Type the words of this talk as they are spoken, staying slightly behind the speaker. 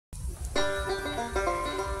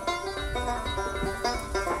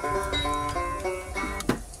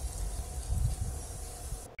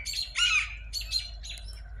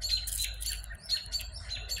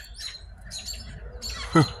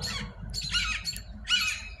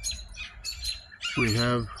We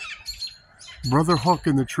have Brother Hook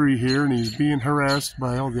in the tree here, and he's being harassed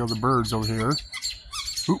by all the other birds over here.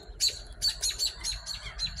 Oop.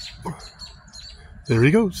 There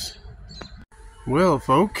he goes. Well,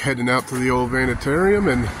 folk, heading out to the old vanitarium,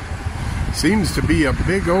 and seems to be a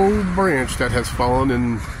big old branch that has fallen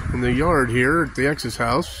in the yard here at the ex's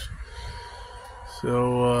house.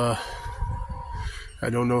 So, I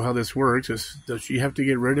don't know how this works. Does she have to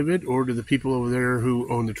get rid of it, or do the people over there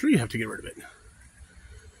who own the tree have to get rid of it?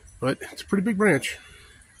 But it's a pretty big branch.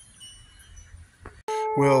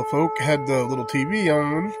 Well, folk, had the little TV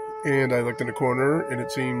on, and I looked in the corner, and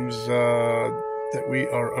it seems that we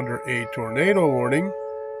are under a tornado warning.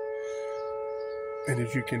 And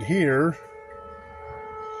as you can hear,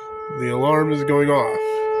 the alarm is going off.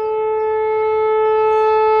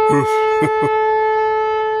 Oof.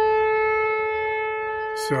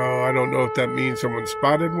 So I don't know if that means someone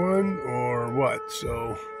spotted one or what.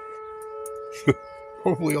 So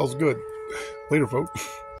hopefully all's good. Later, folk.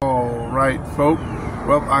 All right, folk.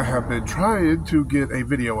 Well, I have been trying to get a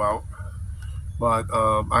video out, but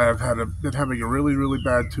I have been having a really, really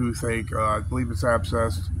bad toothache. I believe it's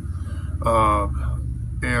abscessed.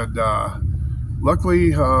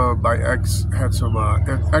 Luckily, my ex had some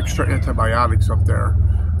extra antibiotics up there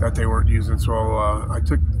that they weren't using, so I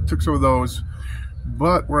took some of those.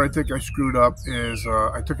 But where I think I screwed up is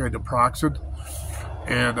I took a naproxen,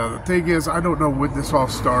 and the thing is, I don't know when this all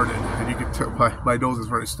started, and you can tell my nose is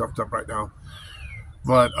very stuffed up right now.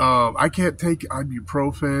 But I can't take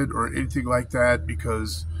ibuprofen or anything like that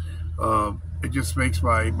because it just makes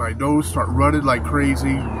my nose start running like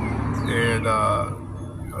crazy, and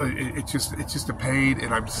it's just a pain,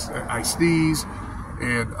 and I sneeze,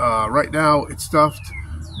 and right now it's stuffed.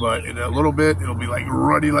 But in a little bit, it'll be like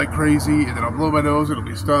running like crazy, and then I'll blow my nose, it'll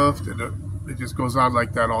be stuffed, and it just goes on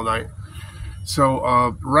like that all night.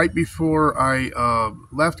 So right before I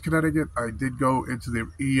left Connecticut, I did go into the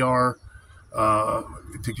ER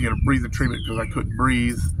to get a breathing treatment because I couldn't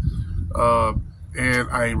breathe. And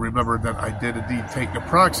I remembered that I did indeed take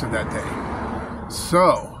naproxen that day.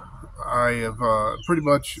 So I have pretty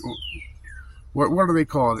much, what do they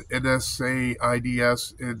call it?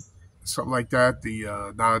 NSAIDs and something like that, the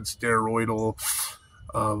non-steroidal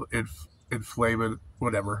inflammant,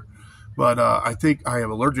 whatever. But I think I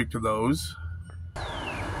am allergic to those,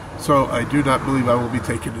 so I do not believe I will be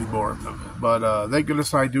taking any more of them. But thank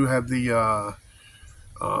goodness I do have the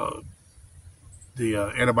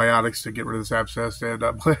antibiotics to get rid of this abscess, and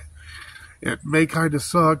it may kind of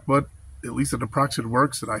suck, but at least the naproxen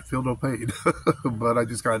works, and I feel no pain. But I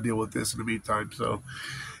just got to deal with this in the meantime. So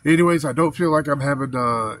anyways, I don't feel like I'm having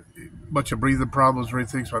much of breathing problems or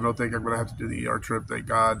anything, so I don't think I'm going to have to do the ER trip, thank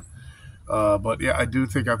God. But yeah, I do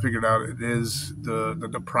think I figured out it is the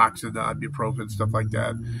naproxen, the ibuprofen, stuff like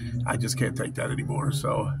that. I just can't take that anymore.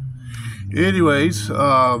 So anyways,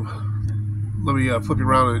 let me flip you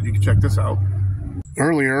around and you can check this out.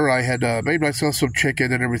 Earlier, I had made myself some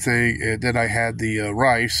chicken and everything, and then I had the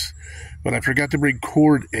rice, but I forgot to bring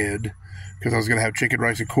corn in because I was going to have chicken,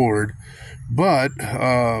 rice, and corn. But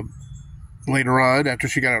later on, after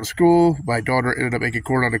she got out of school, my daughter ended up making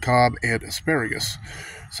corn on the cob and asparagus.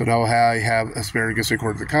 So now I have asparagus and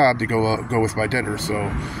corn on the cob to go with my dinner. So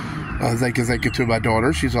thank you to my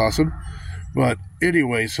daughter. She's awesome. But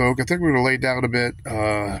anyway, so I think we're going to lay down a bit,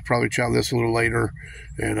 probably chow this a little later,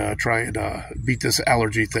 and try and beat this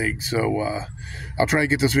allergy thing. So I'll try and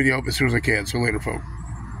get this video up as soon as I can. So later, folks.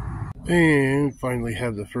 And finally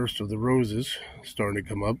have the first of the roses starting to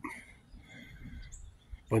come up.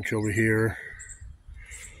 Bunch over here.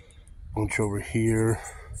 Bunch over here.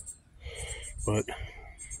 But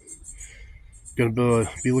gonna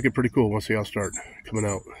be looking pretty cool once they all start coming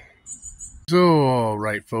out. So, all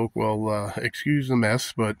right, folk. Well, excuse the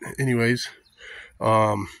mess, but anyways,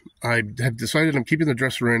 I have decided I'm keeping the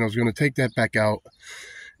dresser in. I was going to take that back out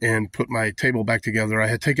and put my table back together. I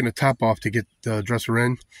had taken the top off to get the dresser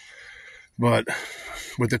in, but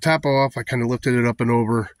with the top off, I kind of lifted it up and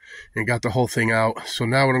over and got the whole thing out. So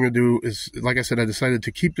now what I'm going to do is, like I said, I decided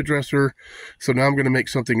to keep the dresser. So now I'm going to make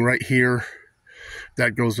something right here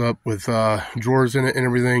that goes up with drawers in it and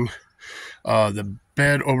everything. The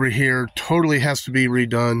bed over here totally has to be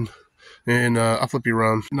redone, and I'll flip you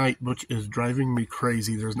around. Night, which is driving me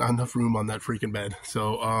crazy. There's not enough room on that freaking bed.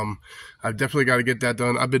 So I've definitely got to get that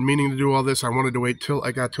done. I've been meaning to do all this. I wanted to wait till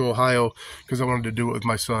I got to Ohio because I wanted to do it with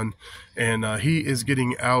my son, and he is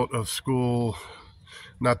getting out of school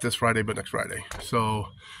not this Friday but next Friday. So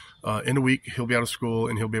in a week he'll be out of school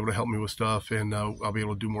and he'll be able to help me with stuff, and I'll be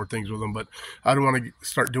able to do more things with him. But I don't want to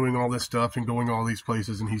start doing all this stuff and going all these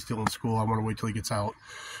places and he's still in school. I want to wait till he gets out.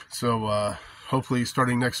 So hopefully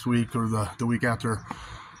starting next week or the week after,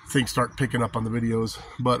 things start picking up on the videos.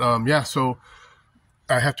 But yeah, so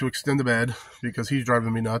I have to extend the bed because he's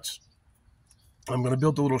driving me nuts. I'm going to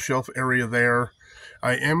build a little shelf area there.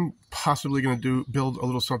 I am possibly going to build a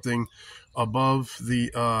little something above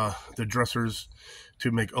the dressers to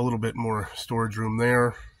make a little bit more storage room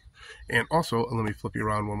there. And also, let me flip you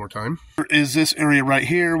around one more time. There is this area right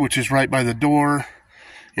here, which is right by the door.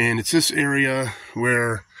 And it's this area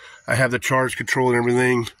where I have the charge control and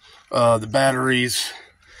everything, the batteries,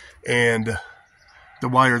 and the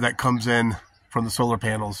wire that comes in from the solar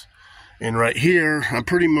panels. And right here,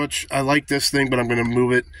 I like this thing, but I'm going to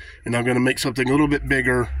move it, and I'm going to make something a little bit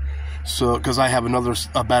bigger, so because I have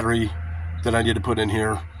a battery that I need to put in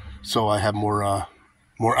here, so I have more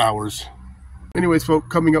hours. Anyways, folks,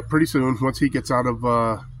 coming up pretty soon, once he gets out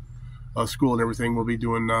of school and everything, we'll be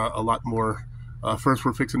doing a lot more. First,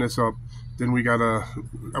 we're fixing this up. Then we gotta,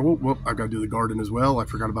 I gotta do the garden as well. I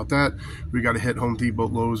forgot about that. We gotta hit Home Depot,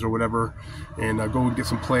 Lowe's, or whatever, and go and get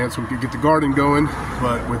some plants so we can get the garden going.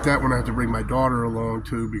 But with that one, I have to bring my daughter along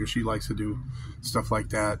too, because she likes to do stuff like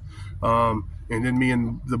that. And then me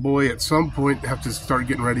and the boy at some point have to start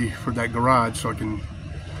getting ready for that garage so I can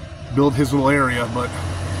build his little area. But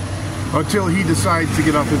until he decides to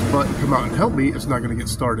get off his butt and come out and help me, it's not going to get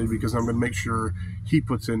started, because I'm going to make sure he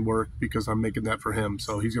puts in work, because I'm making that for him.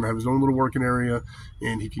 So he's going to have his own little working area,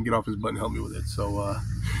 and he can get off his butt and help me with it. So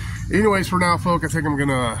anyways, for now, folks, I think I'm going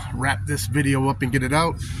to wrap this video up and get it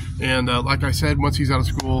out. And like I said, once he's out of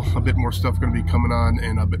school, a bit more stuff going to be coming on,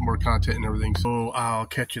 and a bit more content and everything. So I'll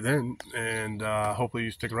catch you then, and hopefully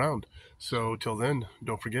you stick around. So till then,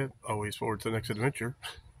 don't forget, always forward to the next adventure.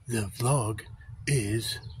 The vlog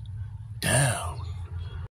is down.